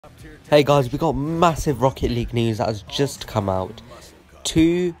Hey guys, we got massive Rocket League news that has just come out.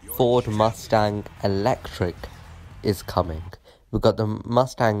 2 Ford Mustang Electric is coming. We've got the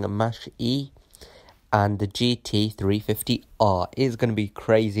Mustang Mach-E and the Gt350R. It's going to be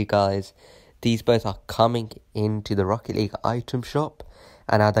crazy, guys. These both are coming into the Rocket League item shop,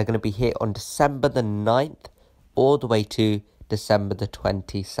 and now they're going to be here on December the 9th all the way to December the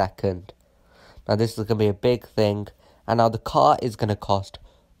 22nd. Now this is going to be a big thing, and now the car is going to cost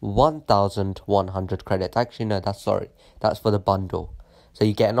 1,100 credits. Actually, no, that's for the bundle. So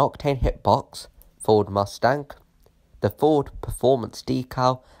you get an Octane hitbox, Ford Mustang, the Ford Performance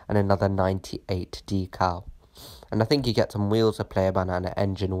decal, and another 98 decal. And I think you get some wheels, a player banner, and an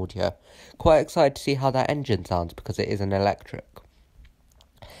engine audio. Quite excited to see how that engine sounds because it is an electric.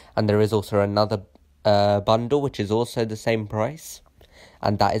 And there is also another bundle which is also the same price,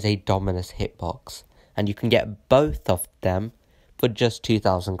 and that is a Dominus hitbox. And you can get both of them for just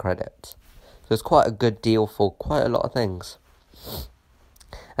 2,000 credits. So it's quite a good deal for quite a lot of things.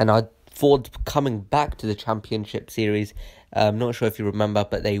 And Ford coming back to the Championship Series. I'm not sure if you remember,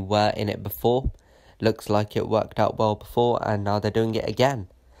 but they were in it before. Looks like it worked out well before, and now they're doing it again.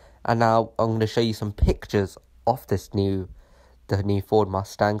 And now I'm going to show you some pictures of the new Ford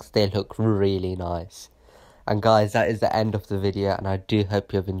Mustangs. They look really nice. And guys, that is the end of the video, and I do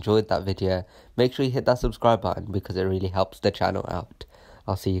hope you have enjoyed that video. Make sure you hit that subscribe button because it really helps the channel out.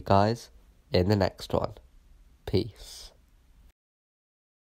 I'll see you guys in the next one. Peace.